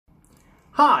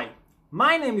Hi,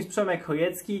 my name is Przemek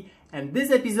Chojecki and this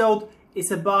episode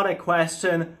is about a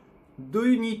question: do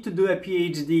you need to do a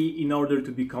PhD in order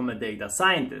to become a data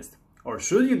scientist? Or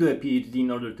should you do a PhD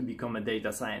in order to become a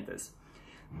data scientist?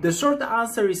 The short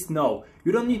answer is no.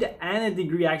 You don't need any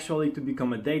degree actually to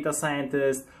become a data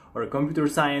scientist or a computer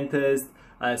scientist,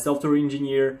 a software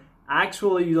engineer.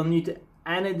 Actually, you don't need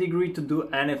any degree to do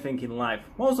anything in life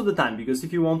most of the time, because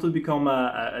if you want to become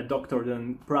a doctor,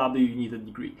 then probably you need a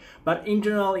degree. But in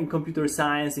general, in computer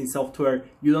science, in software,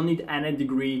 you don't need any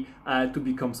degree to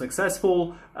become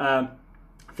successful.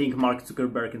 Think Mark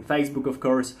Zuckerberg and Facebook, of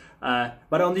course.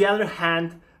 But on the other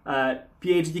hand,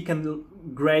 PhD can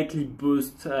greatly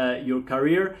boost your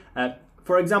career.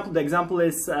 For example, the example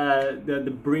is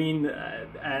the Brin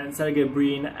and Sergey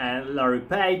Brin and Larry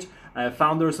Page,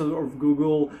 founders of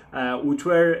Google, which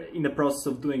were in the process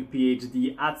of doing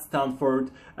PhD at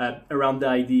Stanford around the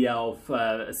idea of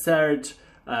search.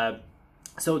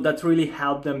 So that really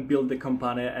helped them build the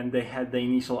company, and they had the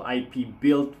initial IP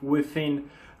built within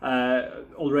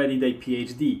already their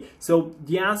PhD. So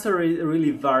the answer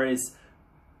really varies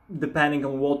depending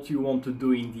on what you want to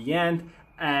do in the end,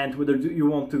 and whether you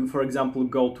want to, for example,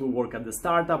 go to work at the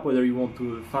startup, whether you want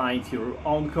to find your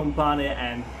own company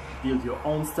and build your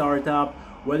own startup,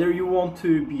 whether you want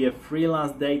to be a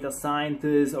freelance data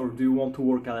scientist, or do you want to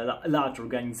work at a large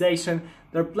organization.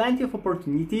 There are plenty of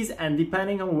opportunities, and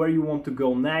depending on where you want to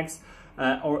go next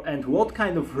and what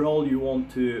kind of role you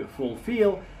want to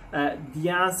fulfill, the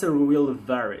answer will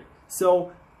vary.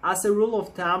 So as a rule of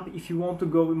thumb, if you want to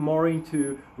go more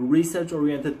into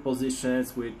research-oriented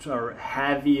positions, which are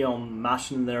heavy on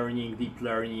machine learning, deep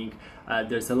learning,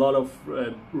 there's a lot of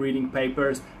reading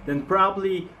papers, then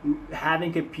probably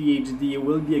having a PhD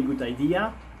will be a good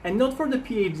idea, and not for the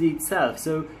PhD itself.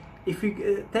 So if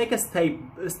we take a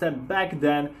step back,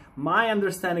 then my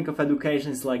understanding of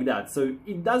education is like that. So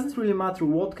it doesn't really matter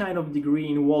what kind of degree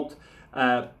in what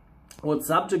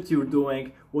subject you're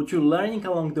doing. What you're learning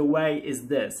along the way is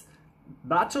this.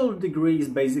 Bachelor degree is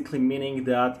basically meaning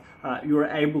that you're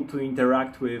able to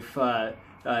interact with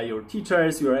your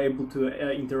teachers, you're able to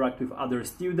interact with other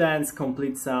students,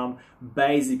 complete some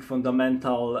basic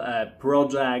fundamental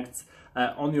projects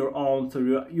on your own,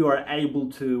 so you are able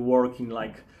to work in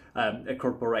like a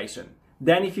corporation.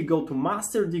 Then if you go to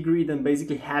master degree, then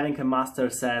basically having a master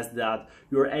says that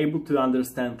you're able to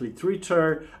understand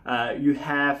literature, you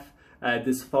have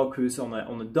this focus on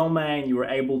a domain, you're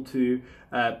able to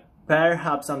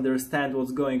perhaps understand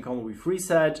what's going on with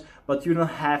research, but you don't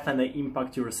have any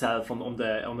impact yourself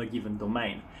on a given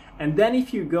domain. And then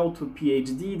if you go to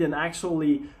PhD, then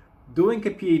actually doing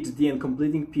a PhD and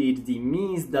completing PhD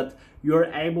means that you're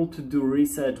able to do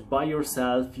research by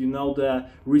yourself, you know the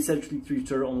research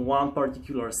literature on one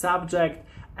particular subject,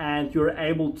 and you're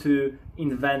able to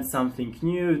invent something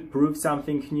new, prove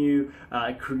something new,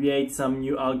 create some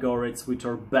new algorithms which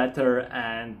are better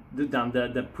than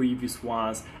the previous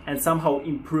ones, and somehow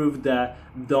improve the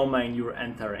domain you're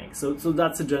entering. So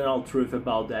that's a general truth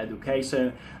about the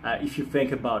education, if you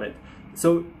think about it.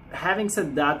 So having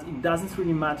said that, it doesn't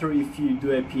really matter if you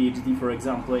do a PhD, for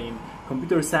example, in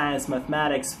computer science,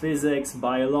 mathematics, physics,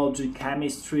 biology,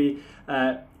 chemistry.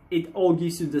 It all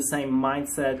gives you the same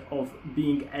mindset of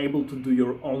being able to do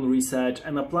your own research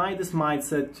and apply this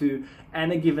mindset to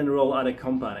any given role at a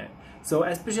company. So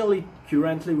especially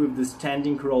currently with this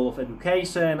changing role of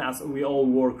education, as we all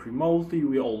work remotely,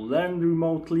 we all learn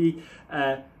remotely,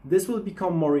 this will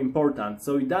become more important.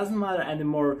 So it doesn't matter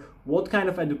anymore what kind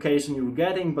of education you're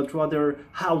getting, but rather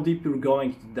how deep you're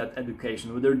going to that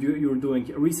education. Whether you're doing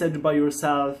research by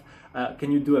yourself,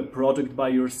 can you do a project by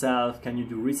yourself, can you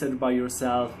do research by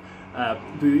yourself,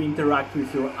 do you interact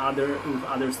with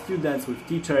other students, with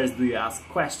teachers, do you ask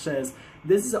questions?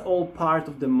 This is all part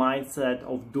of the mindset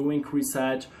of doing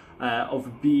research,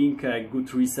 of being a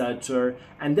good researcher,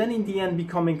 and then in the end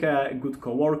becoming a good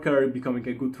coworker, becoming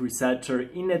a good researcher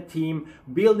in a team,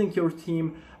 building your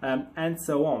team, and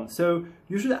so on. So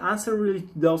you should answer really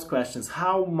those questions.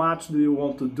 How much do you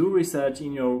want to do research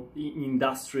in your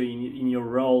industry, in your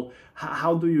role?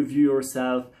 How do you view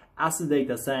yourself as a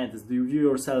data scientist? Do you view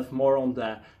yourself more on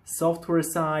the software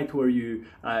side, where you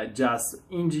just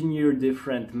engineer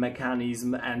different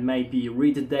mechanisms and maybe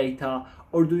read data,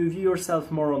 or do you view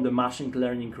yourself more on the machine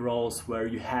learning roles, where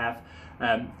you have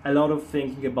a lot of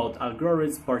thinking about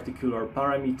algorithms, particular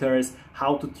parameters,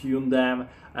 how to tune them,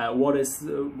 what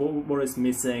is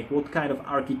missing, what kind of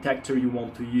architecture you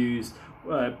want to use,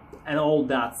 and all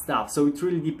that stuff. So it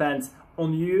really depends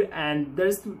on you, and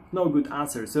there's no good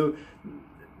answer. So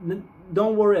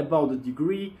don't worry about the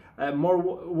degree.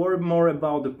 worry more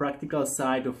about the practical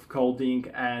side of coding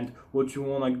and what you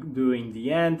want to do in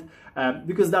the end,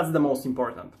 because that's the most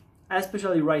important.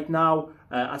 Especially right now,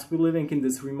 as we're living in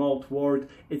this remote world,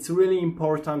 it's really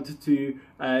important to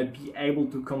be able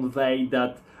to convey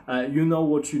that you know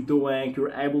what you're doing,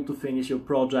 you're able to finish your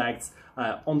projects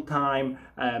on time,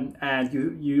 and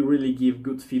you really give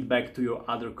good feedback to your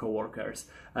other coworkers.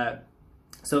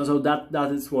 So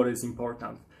that is what is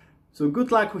important. So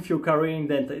good luck with your career in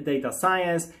data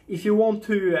science. If you want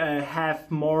to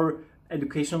have more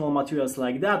educational materials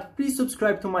like that, please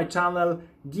subscribe to my channel,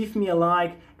 give me a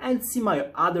like, and see my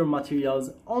other materials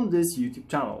on this YouTube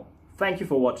channel. Thank you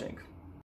for watching.